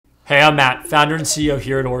Hey, I'm Matt, founder and CEO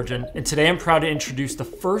here at Origin, and today I'm proud to introduce the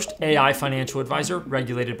first AI financial advisor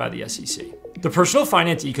regulated by the SEC. The personal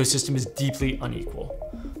finance ecosystem is deeply unequal.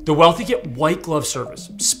 The wealthy get white glove service,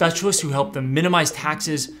 specialists who help them minimize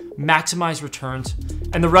taxes, maximize returns,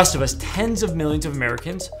 and the rest of us, tens of millions of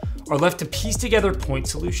Americans, are left to piece together point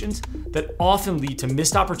solutions that often lead to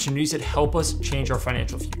missed opportunities that help us change our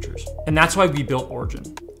financial futures. And that's why we built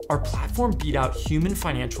Origin. Our platform beat out human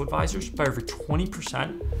financial advisors by over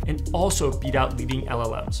 20% and also beat out leading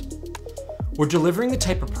LLMs. We're delivering the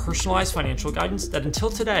type of personalized financial guidance that until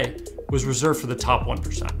today was reserved for the top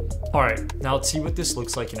 1%. All right, now let's see what this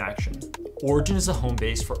looks like in action. Origin is the home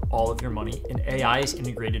base for all of your money, and AI is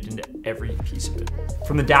integrated into every piece of it.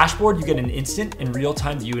 From the dashboard, you get an instant and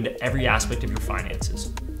real-time view into every aspect of your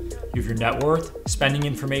finances. You have your net worth, spending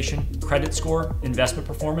information, credit score, investment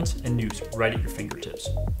performance, and news right at your fingertips.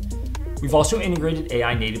 We've also integrated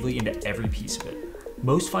AI natively into every piece of it.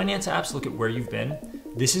 Most finance apps look at where you've been.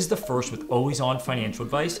 This is the first with always-on financial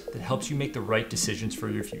advice that helps you make the right decisions for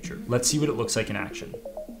your future. Let's see what it looks like in action.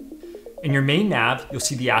 In your main nav, you'll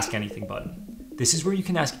see the Ask Anything button. This is where you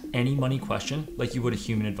can ask any money question like you would a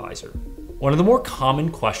human advisor. One of the more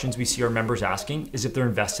common questions we see our members asking is if they're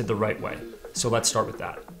invested the right way. So let's start with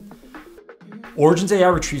that. Origin's AI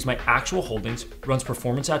retrieves my actual holdings, runs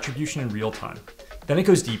performance attribution in real time. Then it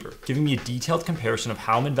goes deeper, giving me a detailed comparison of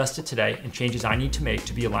how I'm invested today and changes I need to make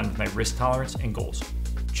to be aligned with my risk tolerance and goals.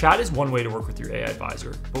 Chat is one way to work with your AI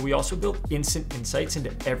advisor, but we also built instant insights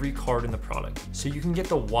into every card in the product, so you can get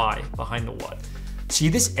the why behind the what. See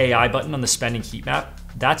this AI button on the spending heat map?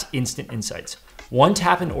 That's instant insights. One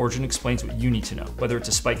tap in Origin explains what you need to know, whether it's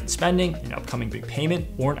a spike in spending, an upcoming big payment,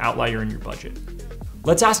 or an outlier in your budget.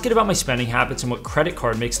 Let's ask it about my spending habits and what credit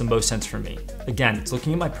card makes the most sense for me. Again, it's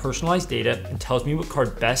looking at my personalized data and tells me what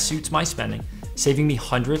card best suits my spending, saving me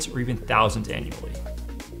hundreds or even thousands annually.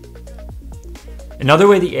 Another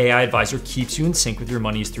way the AI advisor keeps you in sync with your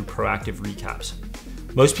money is through proactive recaps.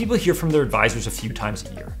 Most people hear from their advisors a few times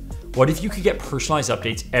a year. What if you could get personalized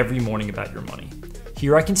updates every morning about your money?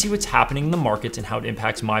 Here I can see what's happening in the markets and how it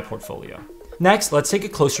impacts my portfolio. Next, let's take a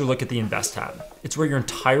closer look at the Invest tab. It's where your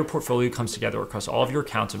entire portfolio comes together across all of your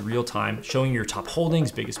accounts in real time, showing your top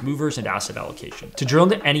holdings, biggest movers, and asset allocation. To drill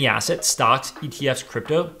into any asset, stocks, ETFs,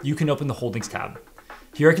 crypto, you can open the Holdings tab.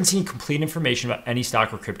 Here I can see complete information about any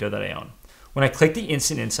stock or crypto that I own. When I click the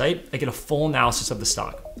Instant Insight, I get a full analysis of the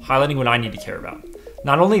stock, highlighting what I need to care about.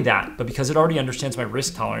 Not only that, but because it already understands my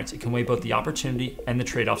risk tolerance, it can weigh both the opportunity and the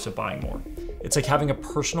trade-offs of buying more. It's like having a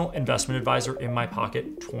personal investment advisor in my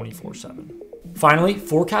pocket 24/7. Finally,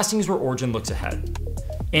 forecasting is where Origin looks ahead.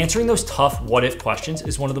 Answering those tough what-if questions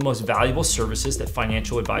is one of the most valuable services that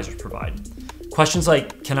financial advisors provide. Questions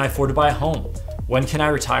like, can I afford to buy a home? When can I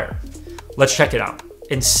retire? Let's check it out.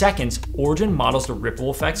 In seconds, Origin models the ripple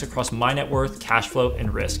effects across my net worth, cash flow,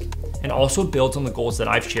 and risk, and also builds on the goals that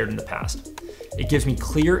I've shared in the past. It gives me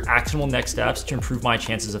clear, actionable next steps to improve my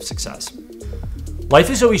chances of success. Life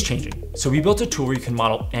is always changing, so we built a tool where you can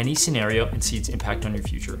model any scenario and see its impact on your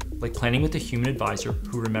future, like planning with a human advisor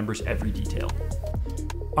who remembers every detail.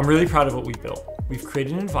 I'm really proud of what we've built. We've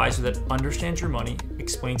created an advisor that understands your money,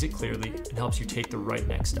 explains it clearly, and helps you take the right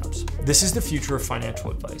next steps. This is the future of financial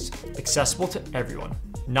advice, accessible to everyone,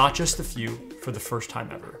 not just the few for the first time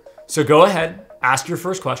ever. So go ahead, ask your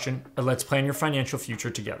first question, and let's plan your financial future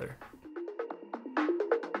together.